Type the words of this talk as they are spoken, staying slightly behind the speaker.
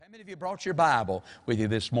If you brought your Bible with you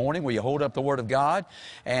this morning, will you hold up the Word of God?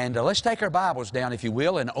 And let's take our Bibles down, if you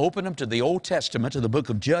will, and open them to the Old Testament, to the book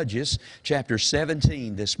of Judges, chapter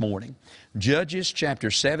 17 this morning. Judges,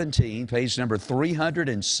 chapter 17, page number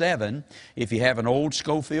 307, if you have an old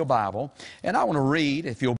Schofield Bible. And I want to read,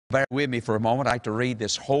 if you'll bear with me for a moment, I'd like to read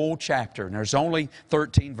this whole chapter. And there's only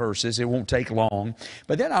 13 verses. It won't take long.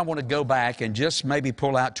 But then I want to go back and just maybe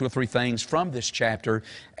pull out 2 or 3 things from this chapter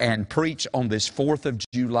and preach on this 4th of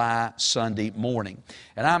July Sunday morning.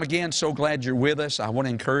 And I'm again so glad you're with us. I want to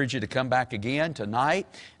encourage you to come back again tonight.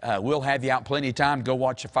 We'll have you out plenty of time to go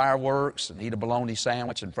watch the fireworks and eat a bologna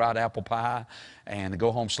sandwich and fried apple pie and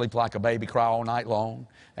go home, sleep like a baby, cry all night long.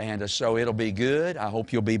 And so it'll be good. I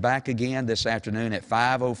hope you'll be back again this afternoon at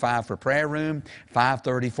 5:05 for prayer room,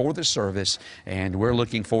 5:30 for the service. And we're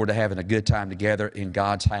looking forward to having a good time together in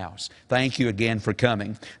God's house. Thank you again for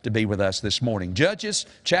coming to be with us this morning. Judges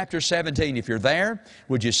chapter 17, if you're there,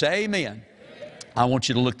 would you say amen? I want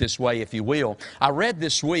you to look this way, if you will. I read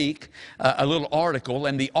this week a little article,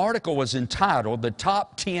 and the article was entitled, "The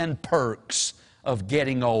Top 10 Perks of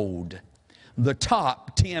Getting Old." The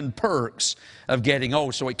top 10 perks of getting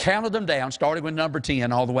old. So it counted them down, starting with number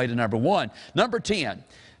 10 all the way to number 1. Number 10,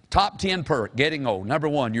 top 10 perk, getting old. Number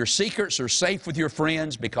 1, your secrets are safe with your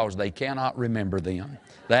friends because they cannot remember them.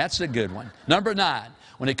 That's a good one. Number 9,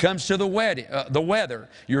 when it comes to the weather,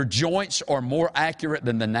 your joints are more accurate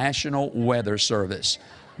than the National Weather Service.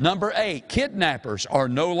 Number 8, kidnappers are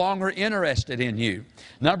no longer interested in you.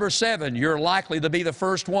 Number 7, you're likely to be the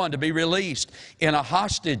first one to be released in a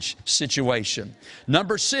hostage situation.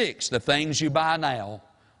 Number 6, the things you buy now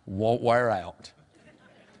won't wear out.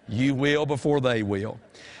 You will before they will.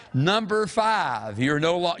 Number 5, you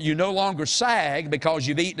no longer sag because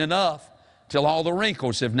you've eaten enough till all the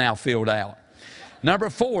wrinkles have now filled out. Number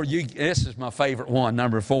 4, this is my favorite one,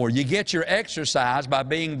 number 4, you get your exercise by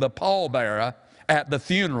being the pallbearer at the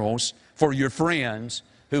funerals for your friends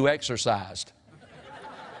who exercised.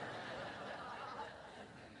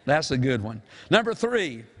 That's a good one. Number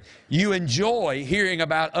 3, you enjoy hearing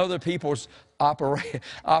about other people's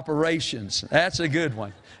operations. That's a good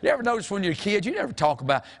one. You ever notice when you're kids, you never talk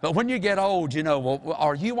about, but when you get old, you know, well,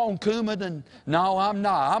 are you on Coumadin? No, I'm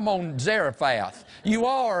not. I'm on Zarephath. You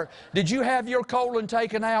are. Did you have your colon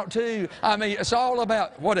taken out too? I mean, it's all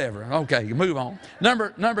about whatever. Okay, move on.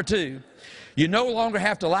 Number 2. You no longer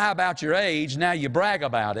have to lie about your age. Now you brag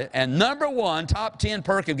about it. And number 1, top 10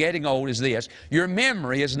 perk of getting old is this. Your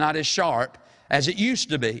memory is not as sharp as it used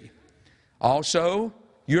to be. Also,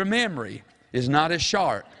 your memory is not as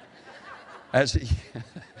sharp as it...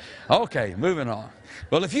 Okay, moving on.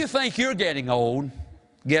 Well, if you think you're getting old,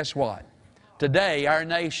 guess what? Today, our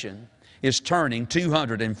nation is turning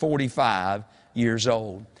 245 years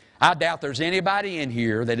old. I doubt there's anybody in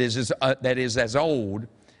here that is as old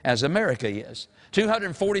as America is.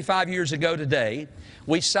 245 years ago today,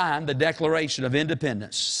 we signed the Declaration of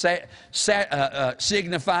Independence,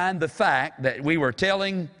 signifying the fact that we were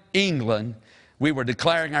telling England we were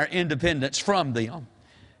declaring our independence from them.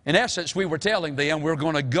 In essence, we were telling them we're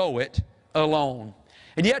going to go it alone.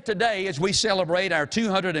 And yet today, as we celebrate our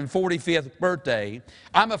 245th birthday,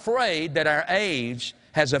 I'm afraid that our age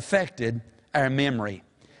has affected our memory.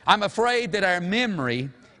 I'm afraid that our memory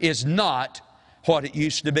is not what it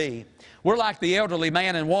used to be. We're like the elderly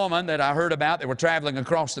man and woman that I heard about that were traveling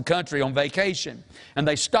across the country on vacation. And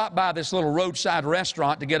they stopped by this little roadside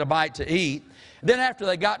restaurant to get a bite to eat. Then after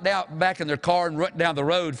they got back in their car and went down the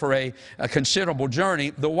road for a considerable journey,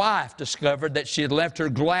 the wife discovered that she had left her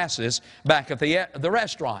glasses back at the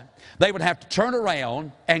restaurant. They would have to turn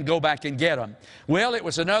around and go back and get them. Well, it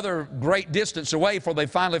was another great distance away before they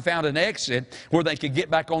finally found an exit where they could get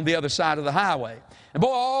back on the other side of the highway. And boy,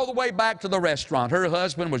 all the way back to the restaurant, her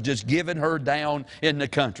husband was just giving her down in the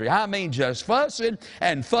country. I mean, just fussing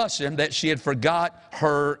and fussing that she had forgot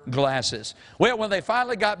her glasses. Well, when they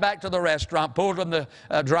finally got back to the restaurant, pulled in the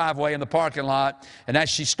driveway in the parking lot, and as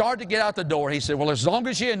she started to get out the door, he said, well, as long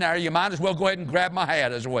as you're in there, you might as well go ahead and grab my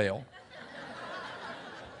hat as well.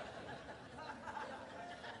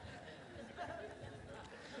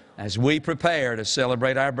 As we prepare to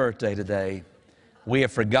celebrate our birthday today, we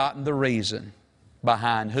have forgotten the reason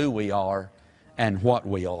behind who we are and what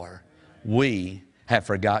we are. We have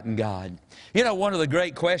forgotten God. You know, one of the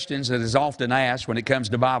great questions that is often asked when it comes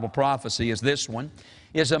to Bible prophecy is this one.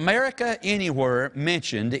 Is America anywhere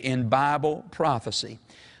mentioned in Bible prophecy?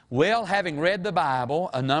 Well, having read the Bible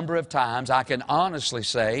a number of times, I can honestly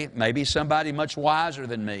say, maybe somebody much wiser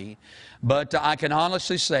than me, but I can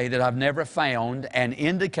honestly say that I've never found an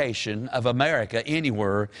indication of America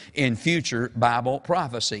anywhere in future Bible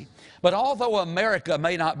prophecy. But although America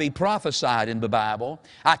may not be prophesied in the Bible,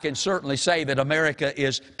 I can certainly say that America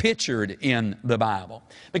is pictured in the Bible.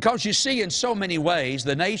 Because you see, in so many ways,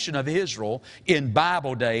 the nation of Israel in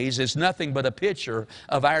Bible days is nothing but a picture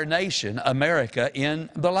of our nation, America, in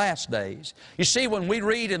the last days. You see, when we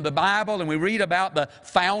read in the Bible and we read about the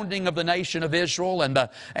founding of the nation of Israel and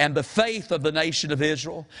the faith of the nation of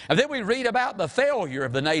Israel, and then we read about the failure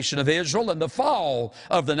of the nation of Israel and the fall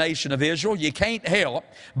of the nation of Israel, you can't help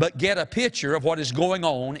but get a picture of what is going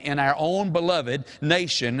on in our own beloved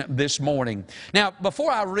nation this morning. Now,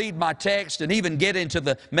 before I read my text and even get into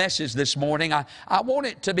the message this morning, I want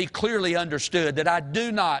it to be clearly understood that I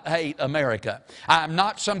do not hate America. I'm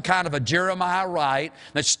not some kind of a Jeremiah Wright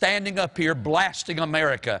that's standing up here blasting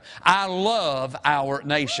America. I love our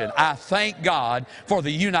nation. I thank God for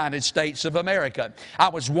the United States of America. I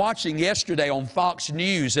was watching yesterday on Fox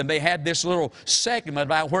News, and they had this little segment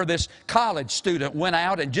about where this college student went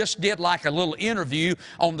out and just did like a little interview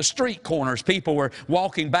on the street corners. People were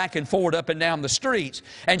walking back and forth up and down the streets,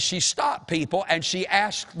 and she stopped people and she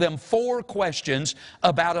asked them 4 questions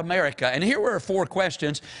about America. And here were 4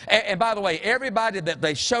 questions. And by the way, everybody that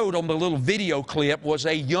they showed on the little video clip was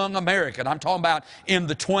a young American. I'm talking about in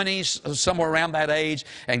the 20s, somewhere around that age.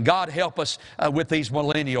 And God help us with these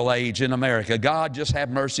millennial age in America. God just have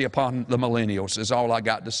mercy upon the millennials is all I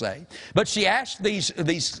got to say. But she asked these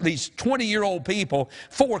 20-year-old people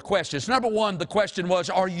 4 questions. Number 1, the question was,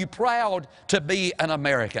 are you proud to be an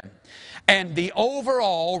American? And the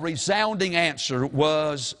overall resounding answer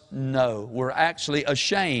was no. We're actually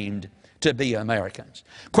ashamed to be Americans.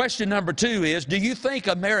 Question number 2 is, do you think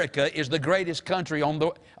America is the greatest country on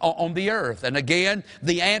the earth? And again,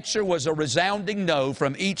 the answer was a resounding no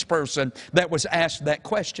from each person that was asked that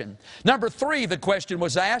question. Number 3, the question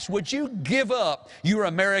was asked, would you give up your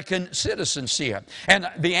American citizenship? And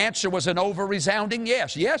the answer was an over-resounding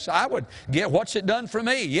yes. Yes, I would. What's it done for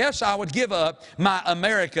me? Yes, I would give up my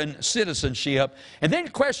American citizenship. And then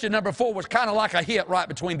question number 4 was kind of like a hit right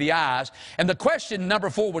between the eyes. And the question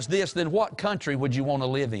number 4 was this, then what country would you want to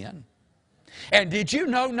live in? And did you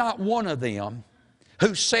know not one of them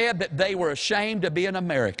who said that they were ashamed to be an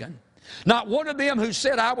American? Not one of them who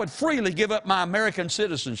said, I would freely give up my American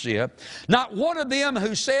citizenship. Not one of them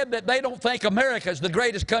who said that they don't think America is the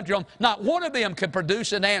greatest country on. Not one of them could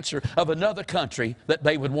produce an answer of another country that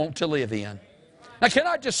they would want to live in. Now, can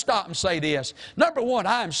I just stop and say this? Number 1,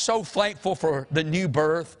 I am so thankful for the new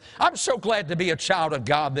birth. I'm so glad to be a child of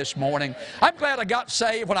God this morning. I'm glad I got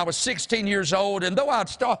saved when I was 16 years old, and though I'd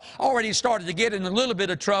already started to get in a little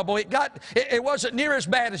bit of trouble, it wasn't near as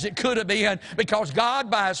bad as it could have been, because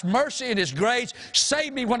God, by His mercy and His grace,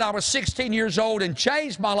 saved me when I was 16 years old and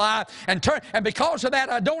changed my life. And because of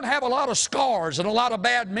that, I don't have a lot of scars and a lot of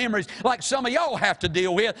bad memories like some of y'all have to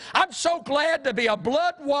deal with. I'm so glad to be a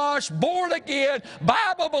blood-washed, born-again,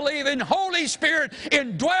 Bible-believing, Holy Spirit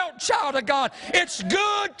indwelt child of God. It's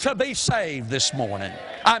good to be saved this morning.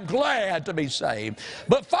 I'm glad to be saved.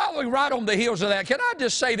 But following right on the heels of that, can I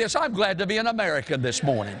just say this? I'm glad to be an American this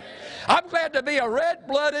morning. I'm glad to be a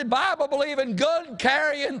red-blooded, Bible-believing,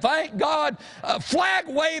 gun-carrying, thank God,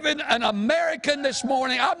 flag-waving an American this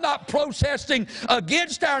morning. I'm not protesting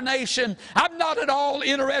against our nation. I'm not at all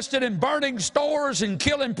interested in burning stores and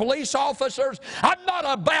killing police officers. I'm not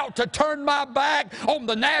about to turn my back on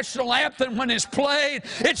the national anthem when it's played.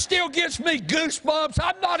 It still gives me goosebumps.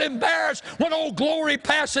 I'm not embarrassed when Old Glory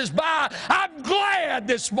passes by. I'm glad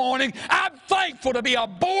this morning. I'm thankful to be a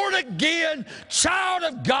born-again child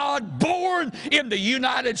of God, born in the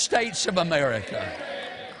United States of America.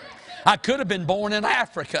 I could have been born in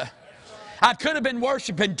Africa. I could have been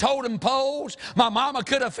worshiping totem poles. My mama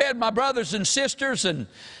could have fed my brothers and sisters and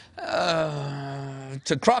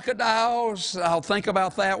to crocodiles. I'll think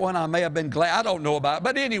about that one. I may have been glad. I don't know about it.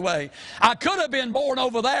 But anyway, I could have been born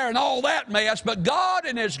over there and all that mess, but God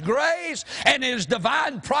in His grace and His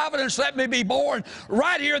divine providence let me be born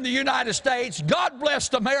right here in the United States. God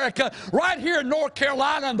blessed America, right here in North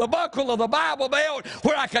Carolina, in the buckle of the Bible Belt,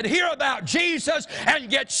 where I could hear about Jesus and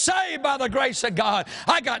get saved by the grace of God.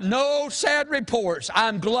 I got no sad reports.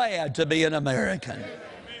 I'm glad to be an American.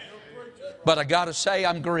 But I got to say,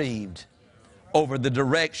 I'm grieved over the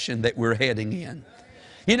direction that we're heading in.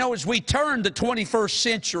 You know, as we turned the 21st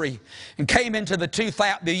century and came into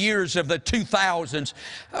the years of the 2000s,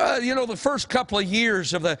 the first couple of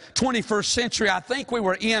years of the 21st century, I think we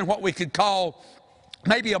were in what we could call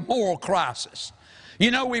maybe a moral crisis. You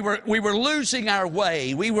know, we were losing our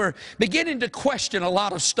way. We were beginning to question a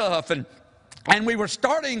lot of stuff, and we were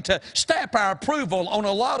starting to stamp our approval on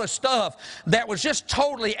a lot of stuff that was just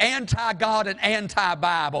totally anti-God and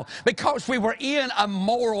anti-Bible, because we were in a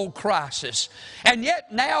moral crisis. And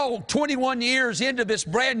yet now, 21 years into this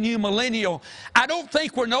brand new millennial, I don't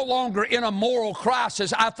think we're no longer in a moral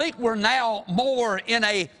crisis. I think we're now more in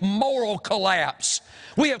a moral collapse.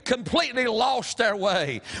 We have completely lost our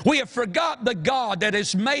way. We have forgotten the God that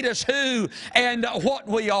has made us who and what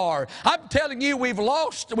we are. I'm telling you, we've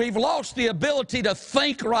lost the ability to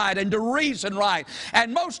think right and to reason right.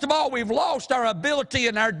 And most of all, we've lost our ability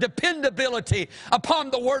and our dependability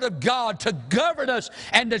upon the Word of God to govern us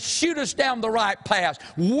and to shoot us down the right path.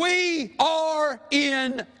 We are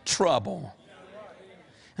in trouble.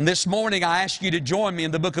 And this morning I ask you to join me in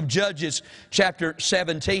the book of Judges chapter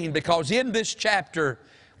 17, because in this chapter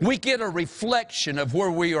we get a reflection of where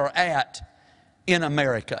we are at in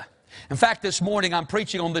America. In fact, this morning I'm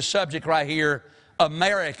preaching on this subject right here,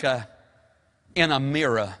 America in a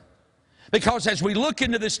mirror. Because as we look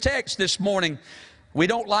into this text this morning, we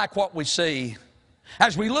don't like what we see.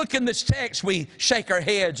 As we look in this text, we shake our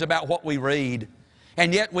heads about what we read.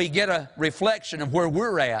 And yet we get a reflection of where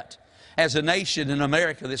we're at as a nation in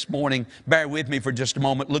America this morning. Bear with me for just a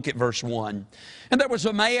moment. Look at verse 1. And there was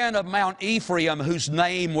a man of Mount Ephraim whose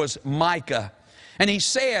name was Micah. And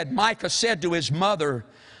Micah said to his mother,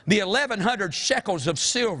 the 1,100 shekels of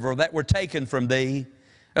silver that were taken from thee,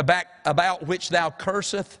 about which thou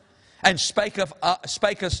curseth, and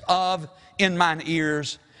spakest of in mine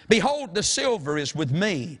ears, behold, the silver is with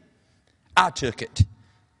me. I took it.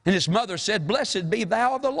 And his mother said, blessed be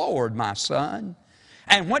thou of the Lord, my son.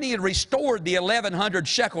 And when he had restored the 1,100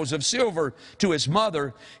 shekels of silver to his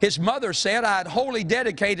mother said, I had wholly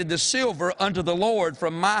dedicated the silver unto the Lord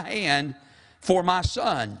from my hand for my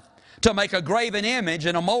son, to make a graven image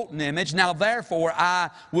and a molten image. Now therefore I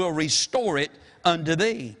will restore it unto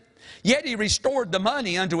thee. Yet he restored the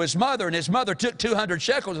money unto his mother, and his mother took 200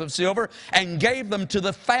 shekels of silver and gave them to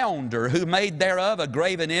the founder, who made thereof a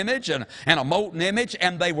graven image and a molten image,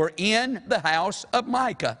 and they were in the house of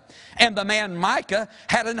Micah. And the man Micah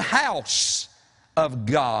had an house of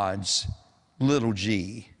gods, little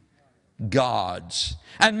g, gods,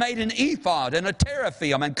 and made an ephod and a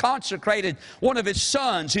teraphim, and consecrated one of his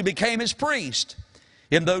sons, who became his priest.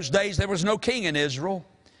 In those days there was no king in Israel,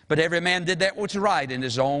 but every man did that which was right in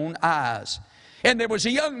his own eyes. And there was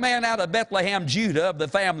a young man out of Bethlehem, Judah, of the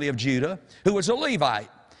family of Judah, who was a Levite,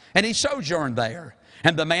 and he sojourned there.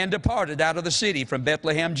 And the man departed out of the city from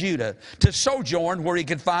Bethlehem, Judah, to sojourn where he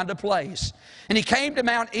could find a place. And he came to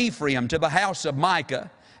Mount Ephraim, to the house of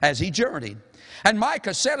Micah, as he journeyed. And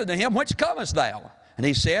Micah said unto him, whence comest thou? And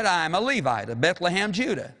he said, I am a Levite of Bethlehem,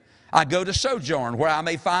 Judah. I go to sojourn where I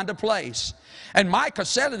may find a place. And Micah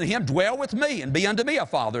said unto him, dwell with me, and be unto me a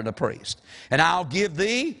father and a priest. And I'll give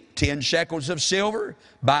thee 10 shekels of silver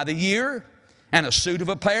by the year, and a suit of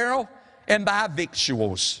apparel, and thy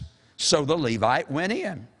victuals. So the Levite went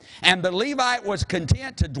in. And the Levite was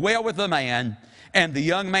content to dwell with the man, and the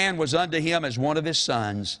young man was unto him as one of his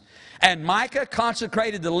sons. And Micah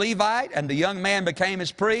consecrated the Levite, and the young man became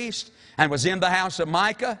his priest, and was in the house of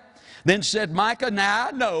Micah. Then said Micah, now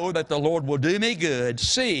I know that the Lord will do me good,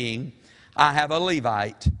 seeing I have a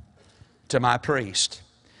Levite to my priest.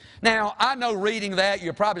 Now, I know reading that,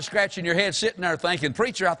 you're probably scratching your head, sitting there thinking,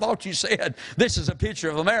 preacher, I thought you said this is a picture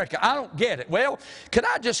of America. I don't get it. Well, could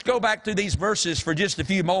I just go back through these verses for just a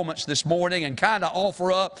few moments this morning and kind of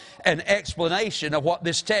offer up an explanation of what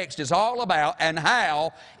this text is all about and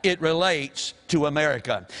how it relates to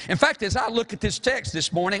America. In fact, as I look at this text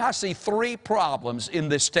this morning, I see 3 problems in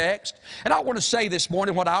this text. And I want to say this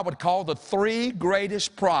morning what I would call the 3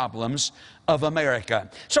 greatest problems of America.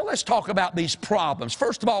 So let's talk about these problems.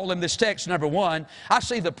 First of all, in this text, number 1, I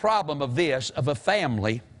see the problem of a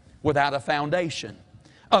family without a foundation.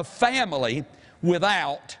 A family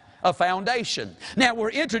without a foundation. Now,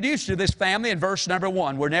 we're introduced to this family in verse number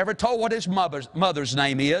 1. We're never told what his mother's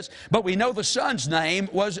name is, but we know the son's name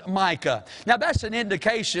was Micah. Now, that's an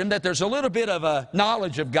indication that there's a little bit of a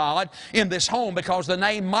knowledge of God in this home, because the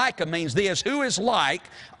name Micah means this: who is like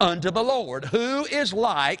unto the Lord. Who is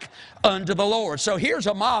like unto the Lord. So here's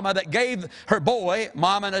a mama that gave her boy,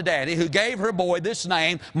 mama and a daddy, who gave her boy this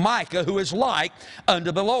name, Micah, who is like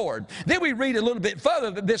unto the Lord. Then we read a little bit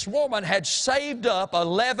further that this woman had saved up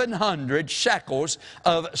 1,100 1,100 shekels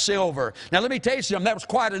of silver. Now let me tell you something, that was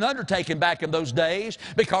quite an undertaking back in those days,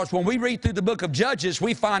 because when we read through the book of Judges,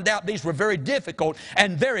 we find out these were very difficult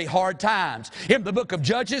and very hard times. In the book of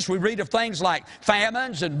Judges, we read of things like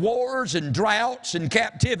famines and wars and droughts and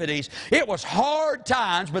captivities. It was hard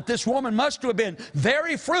times, but this woman must have been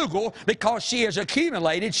very frugal, because she has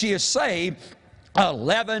accumulated, she has saved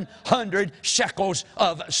 1,100 shekels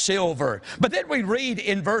of silver. But then we read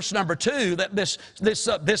in verse number 2 that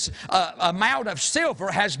this amount of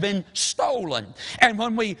silver has been stolen. And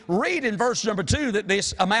when we read in verse number 2 that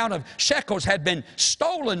this amount of shekels had been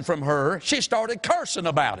stolen from her, she started cursing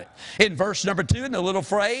about it. In verse number 2, in the little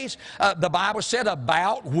phrase, the Bible said,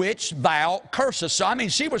 about which thou cursest. So I mean,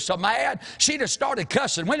 she was so mad, she just started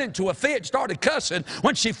cussing, went into a fit, started cussing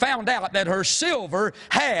when she found out that her silver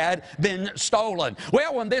had been stolen.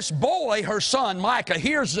 Well, when this boy, her son Micah,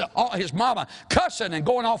 hears his mama cussing and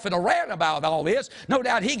going off in a rant about all this, no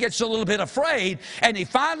doubt he gets a little bit afraid, and he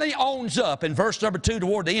finally owns up in verse number 2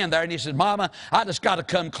 toward the end there, and he says, Mama, I just got to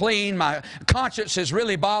come clean. My conscience is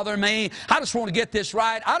really bothering me. I just want to get this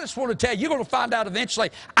right. I just want to tell you, you're going to find out eventually,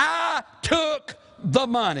 I took the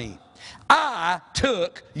money. I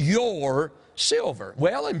took your silver.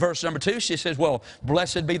 Well, in verse number 2, she says, well,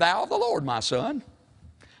 blessed be thou of the Lord, my son.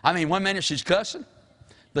 I mean, one minute she's cussing,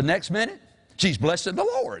 the next minute she's blessing the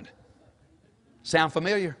Lord. Sound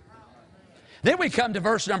familiar? Then we come to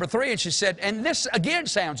verse number 3, and she said, and this again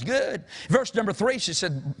sounds good. Verse number 3, she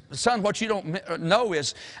said, son, what you don't know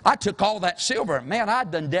is I took all that silver. Man, I'd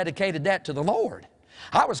done dedicated that to the Lord.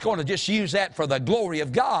 I was going to just use that for the glory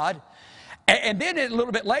of God. And then a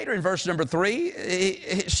little bit later in verse number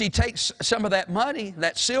 3, she takes some of that money,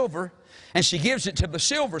 that silver, and she gives it to the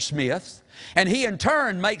silversmith. And he in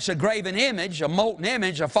turn makes a graven image, a molten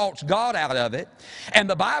image, a false god out of it. And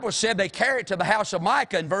the Bible said they carry it to the house of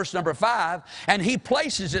Micah in verse number 5, and he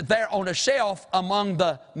places it there on a shelf among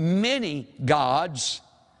the many gods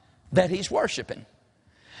that he's worshiping.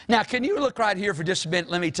 Now, can you look right here for just a minute?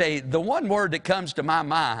 Let me tell you, the one word that comes to my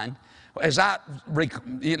mind as I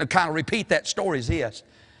kind of repeat that story is this.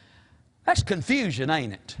 That's confusion,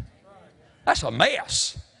 ain't it? That's a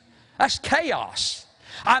mess. That's chaos.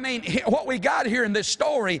 I mean, what we got here in this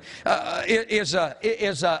story is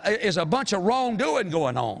a bunch of wrongdoing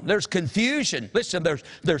going on. There's confusion. Listen,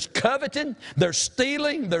 there's coveting, there's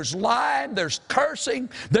stealing, there's lying, there's cursing,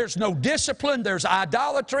 there's no discipline, there's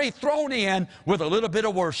idolatry thrown in with a little bit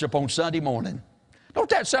of worship on Sunday morning. Don't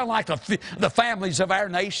that sound like the families of our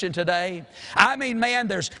nation today? I mean, man,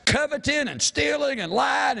 there's coveting and stealing and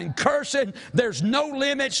lying and cursing. There's no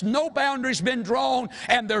limits, no boundaries been drawn,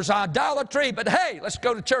 and there's idolatry. But hey, let's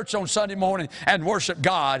go to church on Sunday morning and worship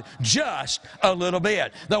God just a little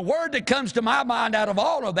bit. The word that comes to my mind out of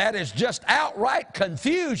all of that is just outright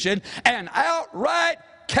confusion and outright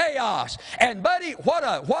chaos. And buddy, what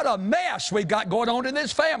a mess we've got going on in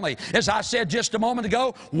this family. As I said just a moment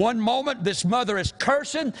ago, one moment this mother is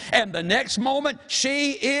cursing, and the next moment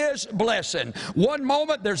she is blessing. One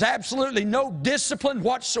moment there's absolutely no discipline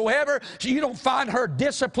whatsoever. You don't find her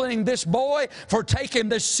disciplining this boy for taking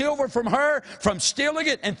this silver from her, from stealing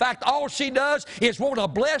it. In fact, all she does is want to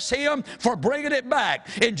bless him for bringing it back.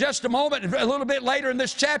 In just a moment, a little bit later in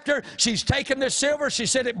this chapter, she's taken this silver. She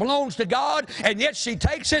said it belongs to God, and yet she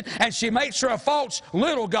takes it and she makes her a false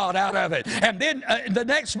little god out of it. And then the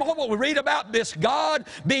next moment we read about this God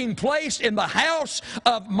being placed in the house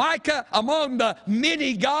of Micah among the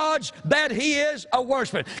many gods that he is a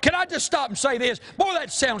worshiper. Can I just stop and say this? Boy,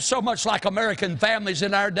 that sounds so much like American families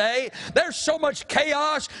in our day. There's so much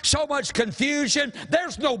chaos, so much confusion.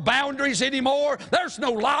 There's no boundaries anymore. There's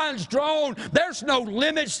no lines drawn. There's no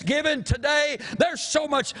limits given today. There's so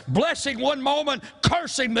much blessing one moment,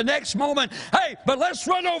 cursing the next moment. Hey, but let's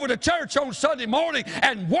run over to church on Sunday morning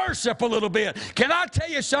and worship a little bit. Can I tell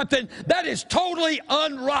you something? That is totally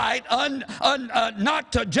unright,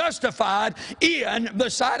 not justified in the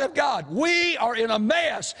sight of God. We are in a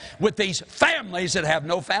mess with these families that have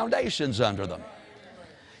no foundations under them.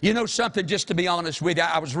 You know something, just to be honest with you,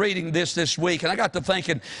 I was reading this week, and I got to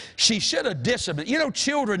thinking, she should have disciplined. You know,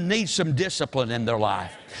 children need some discipline in their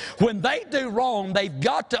life. When they do wrong, they've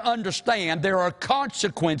got to understand there are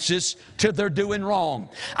consequences to their doing wrong.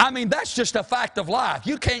 I mean, that's just a fact of life.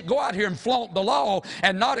 You can't go out here and flaunt the law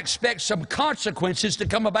and not expect some consequences to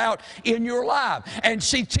come about in your life. And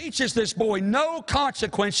she teaches this boy no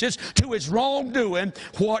consequences to his wrongdoing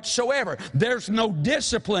whatsoever. There's no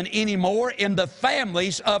discipline anymore in the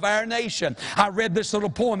families of our nation. I read this little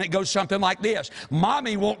poem. It goes something like this.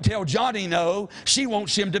 Mommy won't tell Johnny no. She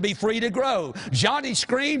wants him to be free to grow. Johnny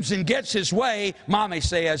screams screams and gets his way, Mommy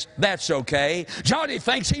says, that's okay. Johnny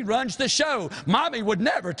thinks he runs the show. Mommy would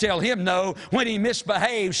never tell him no. When he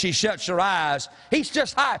misbehaves, she shuts her eyes. He's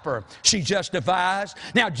just hyper, she justifies.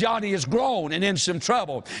 Now Johnny is grown and in some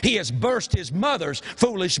trouble. He has burst his mother's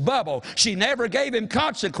foolish bubble. She never gave him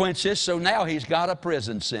consequences, so now he's got a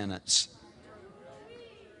prison sentence.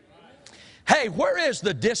 Hey, where is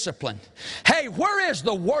the discipline? Hey, where is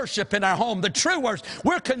the worship in our home, the true worship?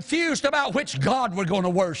 We're confused about which God we're going to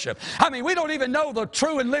worship. I mean, we don't even know the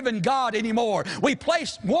true and living God anymore. We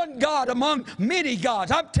place one God among many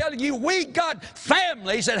gods. I'm telling you, we got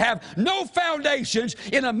families that have no foundations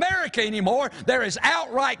in America anymore. There is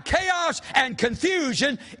outright chaos and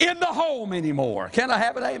confusion in the home anymore. Can I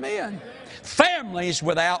have an amen? Families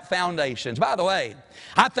without foundations. By the way,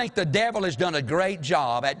 I think the devil has done a great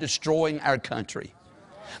job at destroying our country.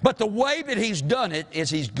 But the way that he's done it is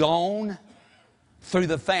he's gone through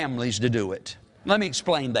the families to do it. Let me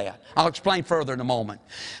explain that. I'll explain further in a moment.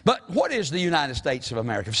 But what is the United States of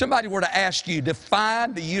America? If somebody were to ask you,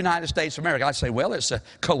 define the United States of America, I'd say, well, it's a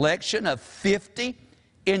collection of 50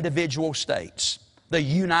 individual states. The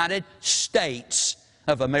United States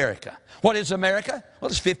of America. What is America?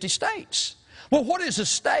 Well, it's 50 states. Well, what is a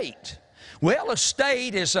state? Well, a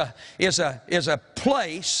state is a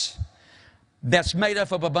place that's made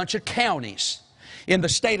up of a bunch of counties. In the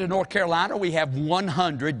state of North Carolina, we have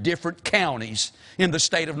 100 different counties in the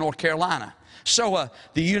state of North Carolina. So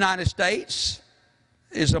the United States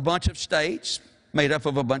is a bunch of states made up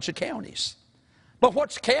of a bunch of counties. But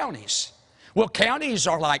what's counties? Well, counties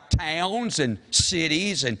are like towns and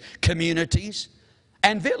cities and communities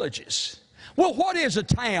and villages. Well, what is a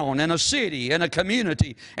town and a city and a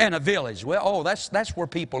community and a village? Well, that's where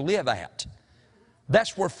people live at.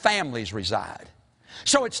 That's where families reside.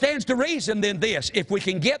 So it stands to reason then this, if we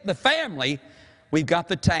can get the family, we've got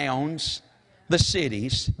the towns, the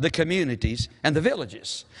cities, the communities, and the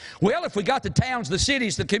villages. Well, if we got the towns, the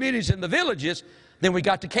cities, the communities, and the villages, then we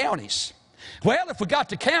got the counties. Well, if we got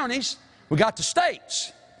the counties, we got the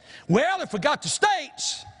states. Well, if we got the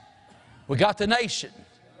states, we got the nation.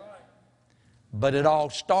 But it all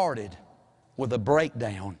started with a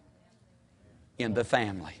breakdown in the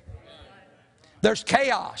family. There's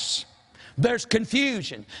chaos. There's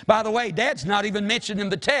confusion. By the way, Dad's not even mentioned in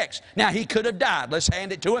the text. Now, he could have died. Let's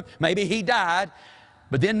hand it to him. Maybe he died.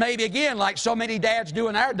 But then maybe again, like so many dads do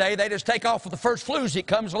in our day, they just take off with the first floozy that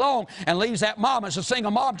comes along and leaves that mom as a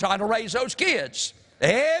single mom trying to raise those kids.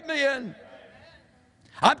 Amen.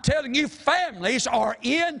 I'm telling you, families are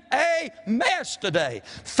in a mess today.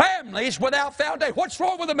 Families without foundation. What's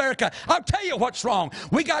wrong with America? I'll tell you what's wrong.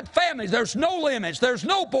 We got families. There's no limits. There's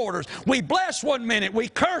no borders. We bless one minute. We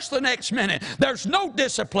curse the next minute. There's no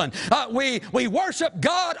discipline. We worship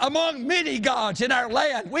God among many gods in our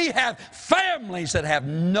land. We have families that have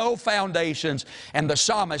no foundations. And the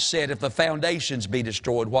psalmist said, if the foundations be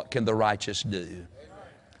destroyed, what can the righteous do?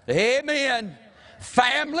 Amen.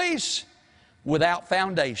 Families without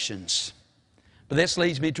foundations. But this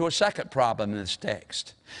leads me to a second problem in this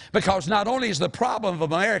text. Because not only is the problem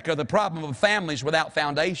of America the problem of families without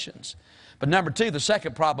foundations, but number two, the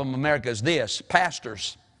second problem of America is this: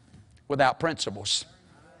 pastors without principles.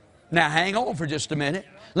 Now hang on for just a minute.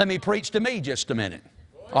 Let me preach to me just a minute.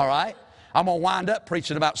 All right? I'm going to wind up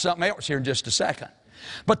preaching about something else here in just a second.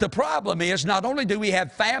 But the problem is, not only do we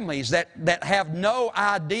have families that have no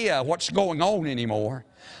idea what's going on anymore,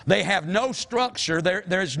 they have no structure,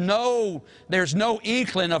 there's no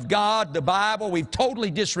inkling of God, the Bible. We've totally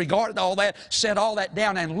disregarded all that, set all that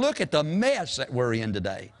down, and look at the mess that we're in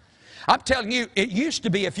today. I'm telling you, it used to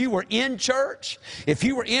be if you were in church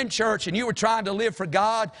and you were trying to live for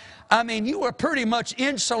God, I mean, you were pretty much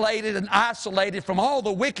insulated and isolated from all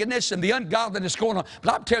the wickedness and the ungodliness going on.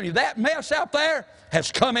 But I'm telling you, that mess out there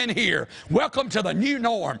has come in here. Welcome to the new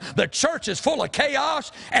norm. The church is full of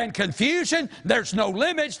chaos and confusion. There's no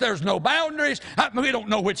limits. There's no boundaries. We don't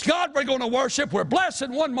know which God we're going to worship. We're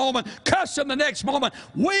blessing one moment, cussing the next moment.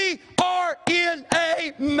 We are in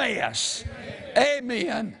a mess.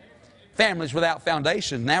 Amen. Families without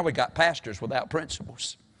foundation. Now we got pastors without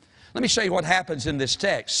principles. Let me show you what happens in this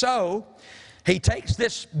text. So, he takes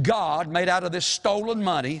this God made out of this stolen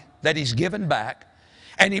money that he's given back,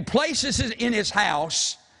 and he places it in his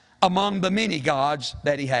house among the many gods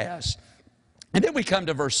that he has. And then we come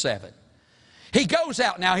to verse 7. He goes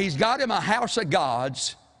out now. He's got him a house of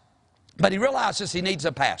gods, but he realizes he needs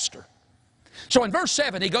a pastor. So in verse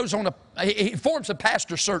 7, he goes on he forms a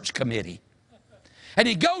pastor search committee. And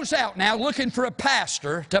he goes out now looking for a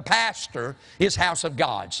pastor to pastor his house of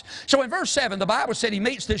gods. So in verse 7, the Bible said he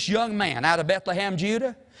meets this young man out of Bethlehem,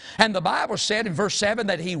 Judah. And the Bible said in verse 7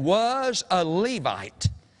 that he was a Levite.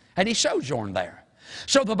 And he sojourned there.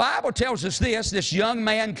 So the Bible tells us this young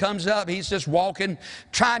man comes up, he's just walking,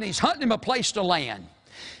 he's hunting him a place to land.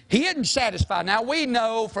 He isn't satisfied. Now, we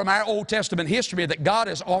know from our Old Testament history that God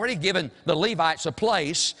has already given the Levites a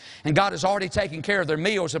place, and God has already taken care of their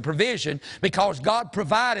meals and provision, because God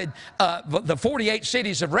provided the 48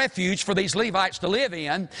 cities of refuge for these Levites to live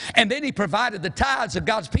in, and then He provided the tithes of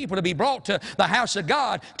God's people to be brought to the house of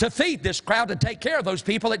God to feed this crowd and take care of those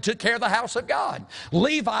people that took care of the house of God.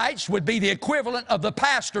 Levites would be the equivalent of the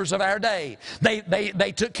pastors of our day.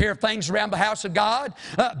 They took care of things around the house of God.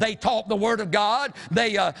 They taught the Word of God.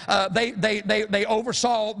 They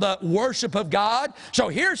oversaw the worship of God. So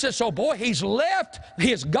here's this old boy. He's left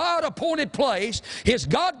his God-appointed place, his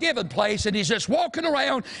God-given place, and he's just walking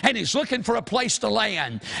around and he's looking for a place to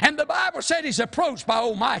land. And the Bible said he's approached by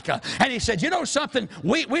old Micah, and he said, you know something,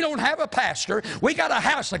 we don't have a pastor. We got a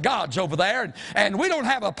house of gods over there, and we don't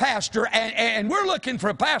have a pastor, and we're looking for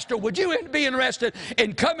a pastor. Would you be interested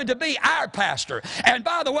in coming to be our pastor? And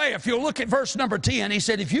by the way, if you'll look at verse number 10, he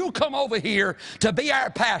said, if you'll come over here to be our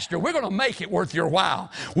pastor, we're going to make it worth your while.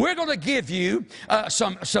 We're going to give you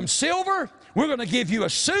some silver. We're going to give you a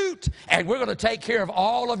suit, and we're going to take care of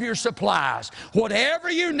all of your supplies.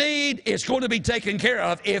 Whatever you need is going to be taken care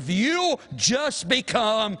of if you just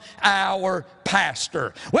become our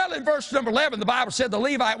pastor. Well, in verse number 11, the Bible said the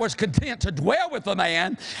Levite was content to dwell with the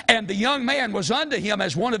man, and the young man was unto him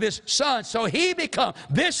as one of his sons. So he become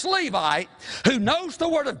this Levite who knows the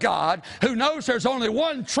Word of God, who knows there's only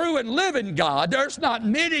one true and living God. There's not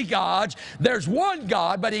many gods. There's one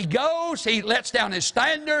God, but he goes, he lets down his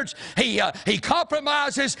standards, he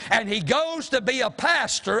compromises, and he goes to be a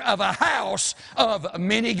pastor of a house of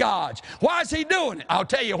many gods. Why is he doing it? I'll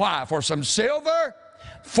tell you why. For some silver,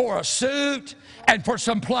 for a suit, and for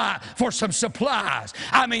some supplies.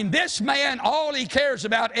 I mean, this man, all he cares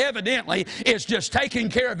about evidently is just taking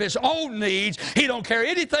care of his own needs. He don't care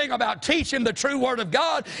anything about teaching the true Word of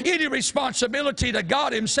God, any responsibility to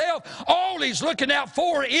God Himself. All he's looking out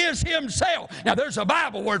for is himself. Now, there's a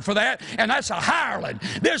Bible word for that, and that's a hireling.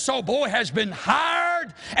 This old boy has been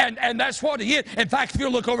hired, and that's what he is. In fact, if you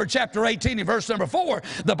look over chapter 18 in verse number 4,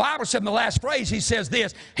 the Bible said in the last phrase, he says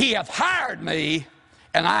this, He hath hired me,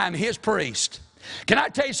 and I am His priest. Can I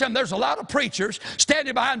tell you something? There's a lot of preachers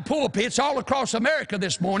standing behind pulpits all across America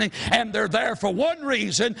this morning, and they're there for one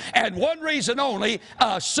reason, and one reason only,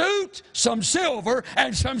 a suit, some silver,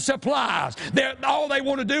 and some supplies. All they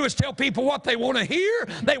want to do is tell people what they want to hear.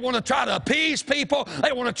 They want to try to appease people.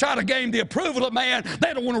 They want to try to gain the approval of man.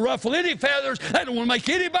 They don't want to ruffle any feathers. They don't want to make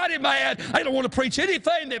anybody mad. They don't want to preach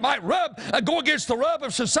anything that might go against the rub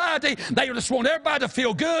of society. They just want everybody to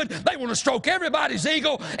feel good. They want to stroke everybody's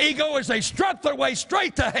ego as they strut their way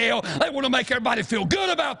straight to hell. They want to make everybody feel good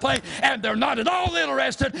about things, and they're not at all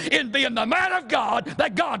interested in being the man of God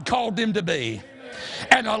that God called them to be.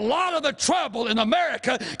 And a lot of the trouble in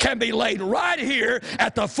America can be laid right here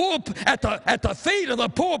at the feet of the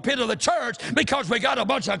pulpit of the church, because we got a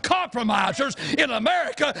bunch of compromisers in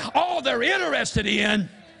America. All they're interested in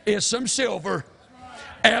is some silver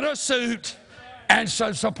and a suit and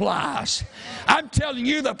some supplies. I'm telling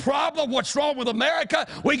you the problem, what's wrong with America,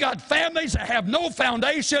 we got families that have no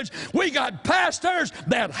foundations. We got pastors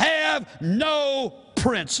that have no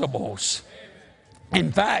principles.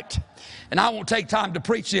 In fact, and I won't take time to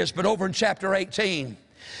preach this, but over in chapter 18,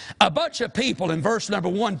 a bunch of people in verse number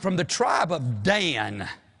 1 from the tribe of Dan.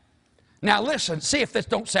 Now listen, see if this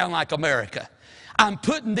don't sound like America. I'm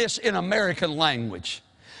putting this in American language.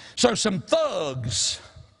 So some thugs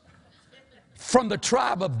from the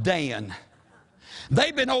tribe of Dan.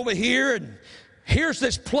 They've been over here, and here's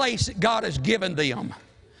this place that God has given them.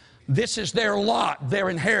 This is their lot, their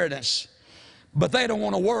inheritance. But they don't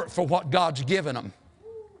want to work for what God's given them.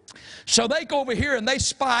 So they go over here and they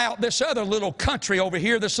spy out this other little country over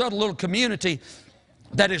here, this other little community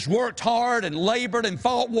that has worked hard and labored and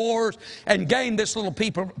fought wars and gained this little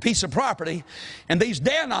piece of property. And these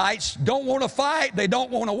Danites don't want to fight, they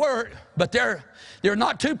don't want to work, but they're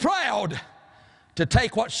not too proud to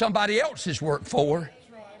take what somebody else has worked for,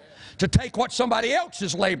 to take what somebody else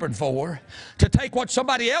has labored for, to take what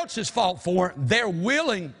somebody else has fought for. They're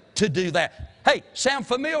willing to do that. Hey, sound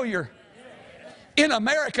familiar? in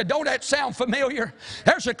America. Don't that sound familiar?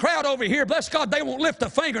 There's a crowd over here, bless God, they won't lift a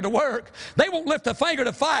finger to work. They won't lift a finger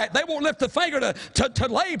to fight. They won't lift a finger to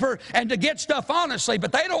labor and to get stuff honestly,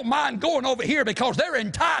 but they don't mind going over here because they're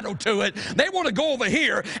entitled to it. They want to go over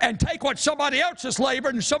here and take what somebody else has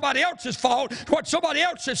labored and somebody else has fought, what somebody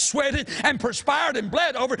else has sweated and perspired and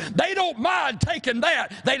bled over. They don't mind taking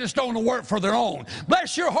that. They just don't want to work for their own.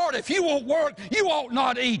 Bless your heart, if you won't work, you ought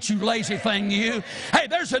not eat, you lazy thing, you. Hey,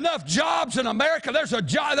 there's enough jobs in America. There's a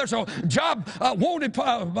job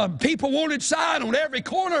wanted, people wanted sign on every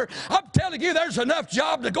corner. I'm telling you, there's enough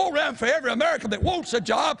job to go around for every American that wants a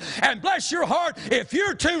job. And bless your heart, if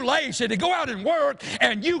you're too lazy to go out and work,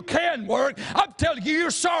 and you can work, I'm telling you,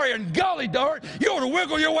 you're sorry and golly dirt, you ought to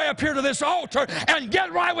wiggle your way up here to this altar and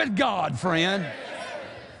get right with God, friend.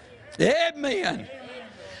 Amen.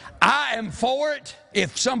 I am for it.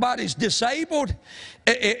 If somebody's disabled,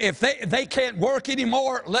 if they can't work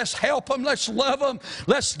anymore, let's help them, let's love them,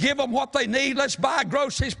 let's give them what they need, let's buy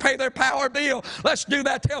groceries, pay their power bill, let's do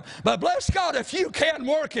that to help. But bless God, if you can't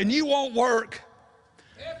work and you won't work,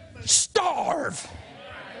 starve.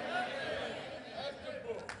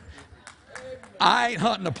 I ain't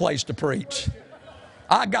hunting a place to preach.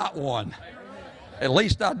 I got one. At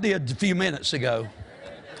least I did a few minutes ago.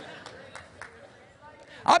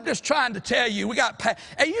 I'm just trying to tell you, we got,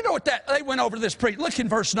 and you know what that, they went over this preach. Look in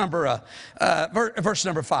verse number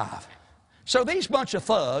 5. So these bunch of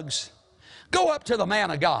thugs go up to the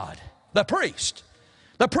man of God, the priest,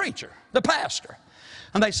 the preacher, the pastor,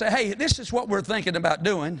 and they say, hey, this is what we're thinking about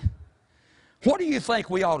doing. What do you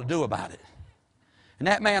think we ought to do about it? And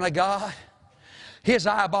that man of God, his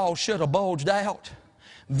eyeballs should have bulged out.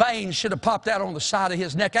 Veins should have popped out on the side of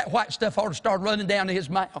his neck. That white stuff ought to start running down to his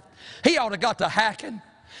mouth. He ought to got to hacking.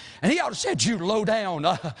 And he ought to said, you low down,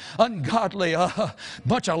 ungodly,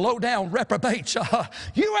 bunch of low down reprobates.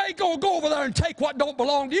 You ain't going to go over there and take what don't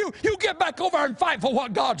belong to you. You get back over there and fight for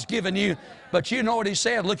what God's given you. But you know what he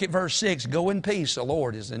said? Look at verse 6. Go in peace. The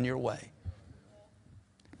Lord is in your way.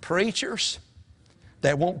 Preachers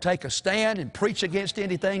that won't take a stand and preach against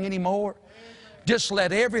anything anymore. Just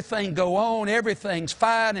let everything go on. Everything's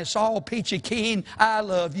fine. It's all peachy keen. I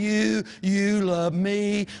love you. You love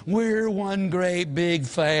me. We're one great big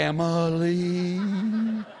family.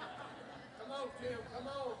 Come on, Tim. Come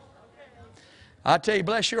on. I tell you,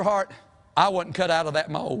 bless your heart, I wasn't cut out of that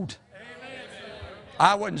mold.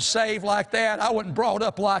 I wasn't saved like that. I wasn't brought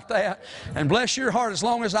up like that. And bless your heart, as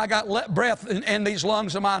long as I got breath in these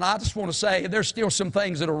lungs of mine, I just want to say there's still some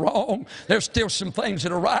things that are wrong. There's still some things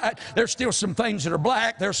that are right. There's still some things that are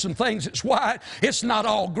black. There's some things that's white. It's not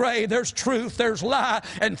all gray. There's truth. There's lie.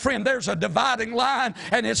 And friend, there's a dividing line.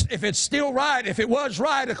 And if it's still right, if it was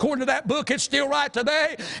right according to that book, it's still right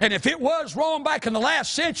today. And if it was wrong back in the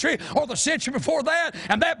last century or the century before that,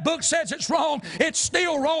 and that book says it's wrong, it's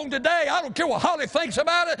still wrong today. I don't care what Holly thinks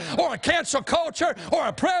about it, or a cancel culture, or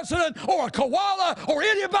a president, or a koala, or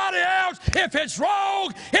anybody else. If it's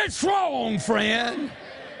wrong, friend.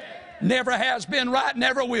 Never has been right,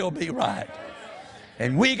 never will be right.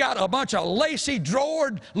 And we got a bunch of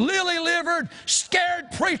lacy-drawered, lily-livered, scared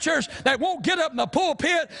preachers that won't get up in the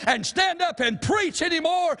pulpit and stand up and preach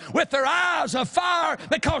anymore with their eyes of fire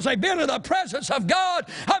because they've been in the presence of God.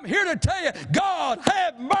 I'm here to tell you, God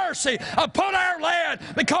have mercy upon our land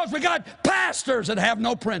because we got pastors that have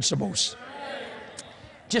no principles.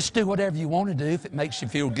 Just do whatever you want to do if it makes you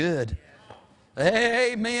feel good.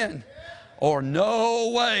 Amen. Or no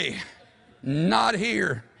way, not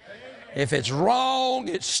here. If it's wrong,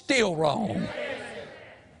 it's still wrong.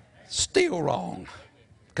 Still wrong.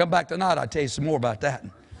 Come back tonight, I'll tell you some more about that.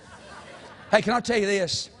 Hey, can I tell you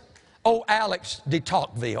this? Oh, Alex de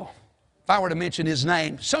Tocqueville. If I were to mention his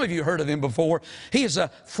name, some of you heard of him before. He is a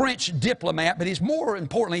French diplomat, but he's more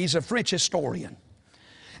importantly, he's a French historian.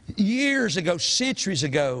 Years ago, centuries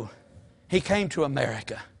ago, he came to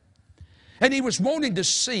America. And he was wanting to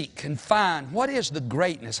seek and find what is the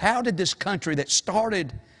greatness? How did this country that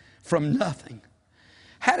started from nothing,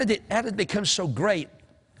 how did it become so great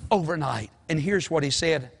overnight? And here's what he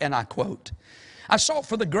said, and I quote, I sought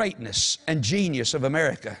for the greatness and genius of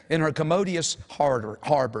America in her commodious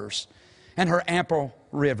harbors and her ample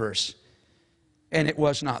rivers, and it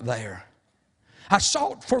was not there. I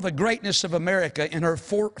sought for the greatness of America in her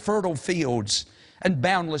fertile fields and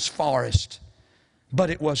boundless forest,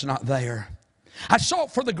 but it was not there. I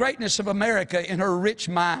sought for the greatness of America in her rich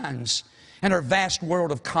mines and her vast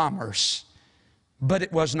world of commerce, but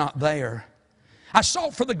it was not there. I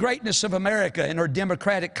sought for the greatness of America in her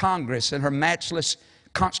democratic Congress and her matchless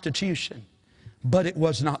Constitution, but it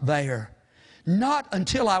was not there. Not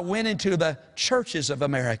until I went into the churches of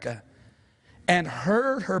America and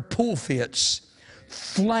heard her pulpits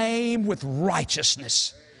flame with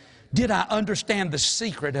righteousness. Did I understand the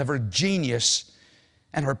secret of her genius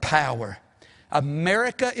and her power?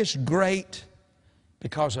 America is great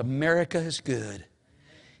because America is good.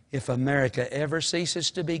 If America ever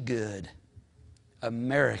ceases to be good,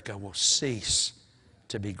 America will cease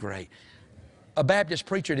to be great. A Baptist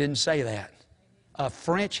preacher didn't say that. A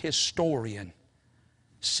French historian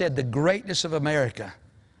said the greatness of America.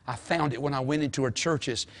 I found it when I went into her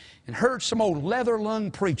churches and heard some old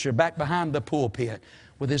leather-lunged preacher back behind the pulpit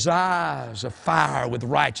with his eyes afire with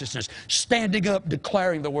righteousness, standing up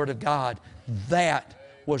declaring the Word of God. That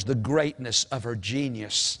was the greatness of her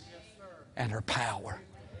genius and her power.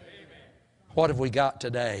 What have we got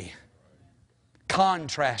today?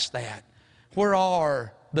 Contrast that. Where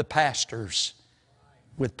are the pastors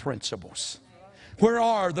with principles? Where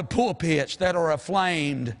are the pulpits that are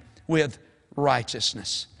aflamed with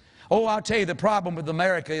righteousness? Oh, I'll tell you, the problem with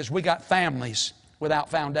America is we got families without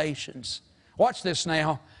foundations. Watch this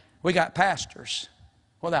now. We got pastors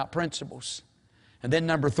without principles. And then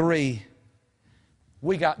number 3,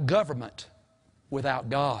 we got government without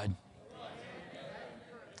God.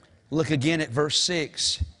 Look again at verse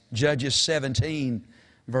 6, Judges 17,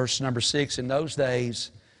 verse number 6. In those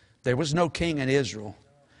days, there was no king in Israel,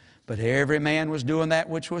 but every man was doing that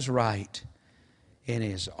which was right in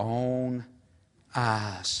his own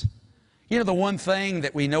eyes. You know, the one thing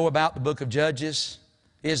that we know about the book of Judges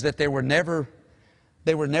is that there were never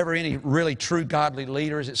any really true godly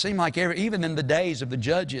leaders. It seemed like even in the days of the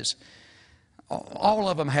judges, all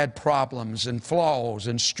of them had problems and flaws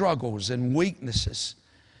and struggles and weaknesses.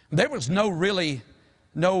 There was no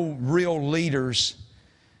real leaders.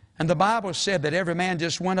 And the Bible said that every man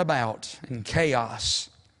just went about in chaos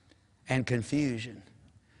and confusion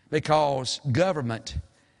because government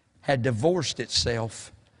had divorced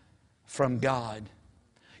itself from God.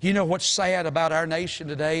 You know what's sad about our nation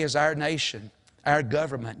today is our nation, our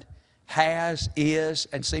government is,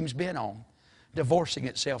 and seems bent on divorcing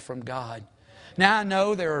itself from God. Now, I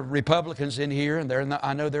know there are Republicans in here, and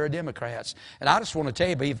I know there are Democrats. And I just want to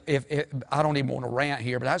tell you, if I don't even want to rant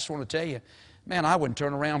here, but I just want to tell you, man, I wouldn't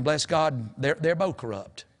turn around, bless God, they're both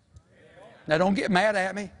corrupt. Now, don't get mad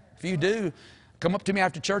at me. If you do, come up to me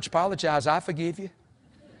after church, apologize, I forgive you.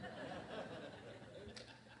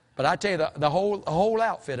 But I tell you, the whole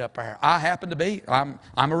outfit up there, I happen to be, I'm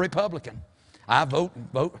a Republican. I vote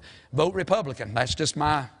Republican. That's just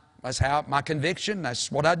my conviction.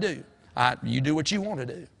 That's what I do. You do what you want to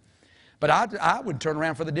do. But I wouldn't turn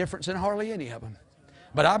around for the difference in hardly any of them.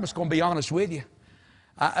 But I'm just going to be honest with you.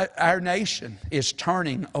 Our nation is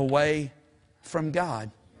turning away from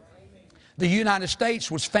God. The United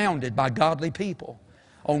States was founded by godly people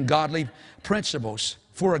on godly principles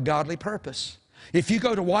for a godly purpose. If you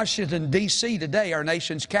go to Washington, D.C. today, our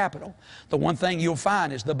nation's capital, the one thing you'll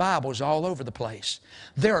find is the Bible's all over the place.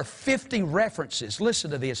 There are 50 references, listen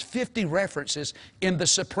to this, 50 references in the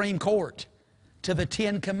Supreme Court to the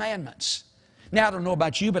 10 Commandments. Now, I don't know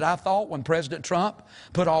about you, but I thought when President Trump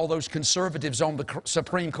put all those conservatives on the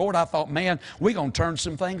Supreme Court, I thought, man, we're going to turn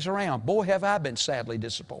some things around. Boy, have I been sadly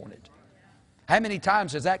disappointed. How many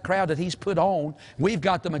times has that crowd that he's put on, we've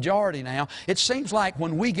got the majority now. It seems like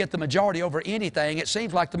when we get the majority over anything, it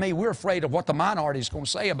seems like to me we're afraid of what the minority is going to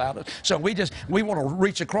say about it. So we want to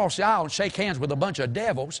reach across the aisle and shake hands with a bunch of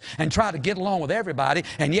devils and try to get along with everybody.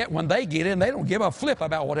 And yet when they get in, they don't give a flip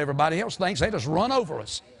about what everybody else thinks. They just run over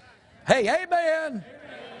us. Hey, amen.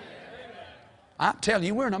 I'm telling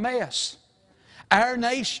you, we're in a mess. Our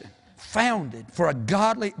nation, founded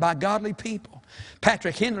by godly people.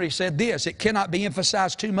 Patrick Henry said this, it cannot be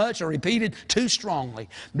emphasized too much or repeated too strongly,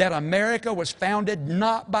 that America was founded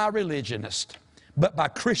not by religionists, but by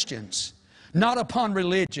Christians. Not upon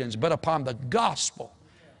religions, but upon the gospel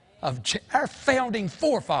of our founding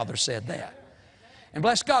forefathers said that. And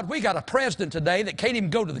bless God, we got a president today that can't even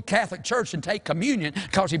go to the Catholic Church and take communion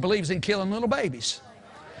because he believes in killing little babies.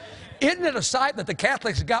 Isn't it a sight that the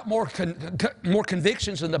Catholics have got more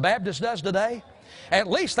convictions than the Baptist does today? At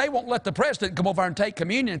least they won't let the president come over and take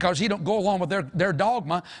communion because he don't go along with their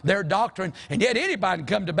dogma, their doctrine. And yet anybody can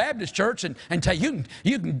come to Baptist church and tell you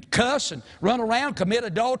can cuss and run around, commit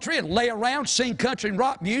adultery and lay around, sing country and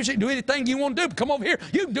rock music, do anything you want to do. Come over here,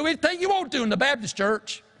 you can do anything you want to do in the Baptist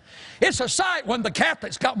church. It's a sight when the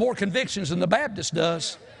Catholics got more convictions than the Baptist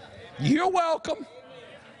does. You're welcome.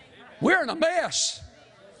 We're in a mess.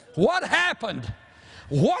 What happened?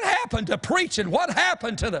 What happened to preaching? What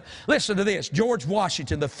happened to listen to this, George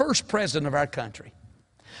Washington, the first president of our country,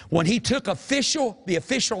 when he took the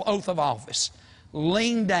official oath of office,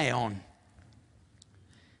 leaned down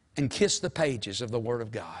and kissed the pages of the Word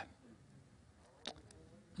of God.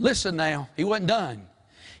 Listen now, he wasn't done.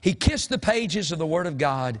 He kissed the pages of the Word of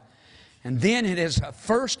God, and then in his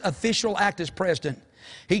first official act as president,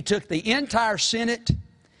 he took the entire Senate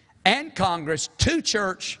and Congress to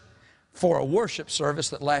church for a worship service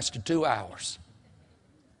that lasted 2 hours.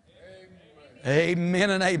 Amen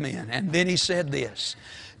and amen. And then he said this: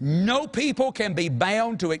 no people can be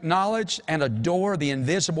bound to acknowledge and adore the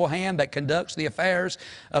invisible hand that conducts the affairs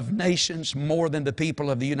of nations more than the people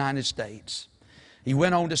of the United States. He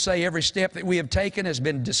went on to say, every step that we have taken has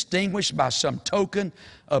been distinguished by some token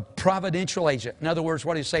of providential agent. In other words,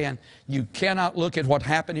 what he's saying, you cannot look at what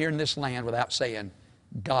happened here in this land without saying,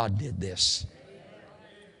 God did this.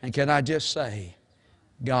 And can I just say,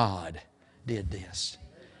 God did this.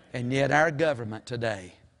 And yet our government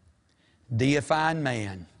today, deifying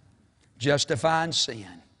man, justifying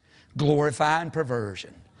sin, glorifying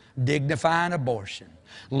perversion, dignifying abortion,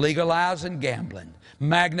 legalizing gambling,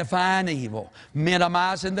 magnifying evil,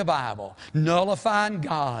 minimizing the Bible, nullifying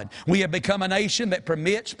God. We have become a nation that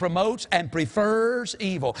permits, promotes, and prefers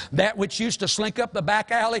evil. That which used to slink up the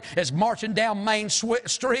back alley is marching down Main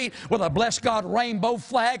Street with a bless God rainbow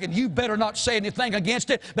flag, and you better not say anything against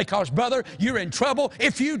it, because, brother, you're in trouble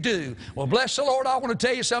if you do. Well, bless the Lord, I want to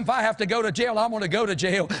tell you something. If I have to go to jail, I'm going to go to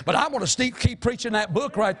jail. But I'm going to keep preaching that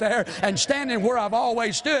book right there and standing where I've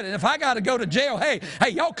always stood. And if I got to go to jail, hey,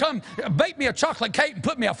 y'all come bake me a chocolate cake and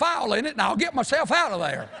put me a file in it, and I'll get myself out of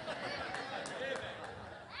there.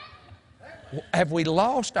 Have we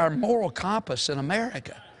lost our moral compass in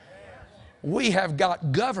America? We have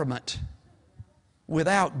got government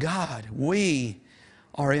without God. We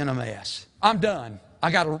are in a mess. I'm done. I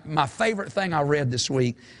got my favorite thing I read this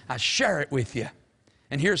week. I share it with you.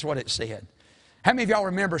 And here's what it said. How many of y'all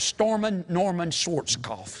remember Stormin Norman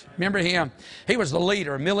Schwarzkopf? Remember him? He was the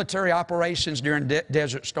leader of military operations during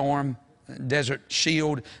Desert Storm, Desert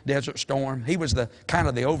Shield, Desert Storm. He was the kind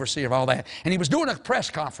of the overseer of all that. And he was doing a press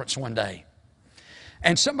conference one day.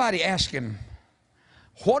 And somebody asked him,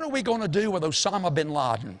 what are we going to do with Osama bin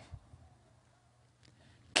Laden?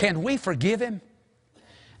 Can we forgive him?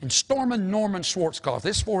 And Stormin Norman Schwarzkopf,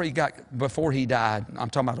 this is before he died. I'm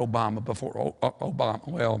talking about Obama, before Obama,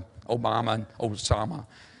 well, Obama and Osama.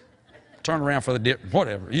 Turn around for the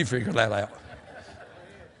whatever, you figure that out.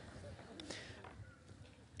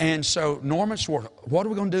 And so Norman Schwarzkopf, what are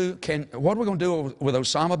we going to do? What are we going to do with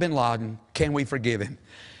Osama bin Laden? Can we forgive him?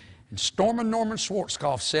 And Stormin Norman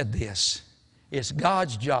Schwarzkopf said this: it's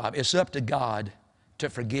God's job. It's up to God to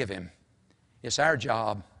forgive him. It's our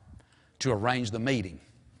job to arrange the meeting.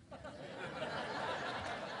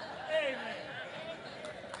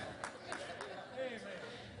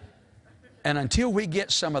 And until we get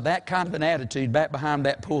some of that kind of an attitude back behind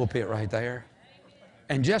that pulpit right there,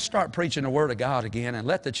 and just start preaching the Word of God again and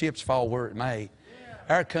let the chips fall where it may,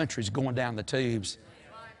 our country's going down the tubes.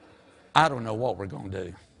 I don't know what we're going to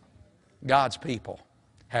do. God's people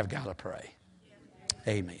have got to pray.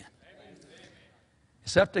 Amen.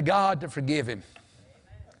 It's up to God to forgive him.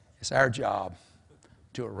 It's our job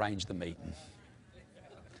to arrange the meeting.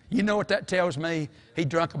 You know what that tells me? He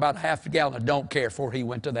drank about half a gallon of don't care before he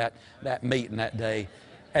went to that meeting that day.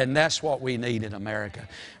 And that's what we need in America.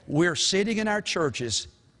 We're sitting in our churches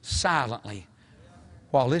silently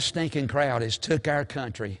while this stinking crowd has took our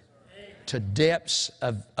country to depths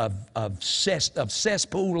of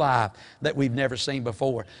cesspool life that we've never seen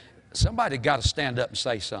before. Somebody got to stand up and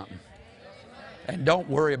say something. And don't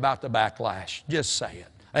worry about the backlash. Just say it.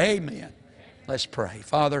 Amen. Let's pray.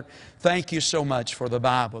 Father, thank you so much for the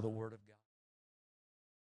Bible, the Word of God.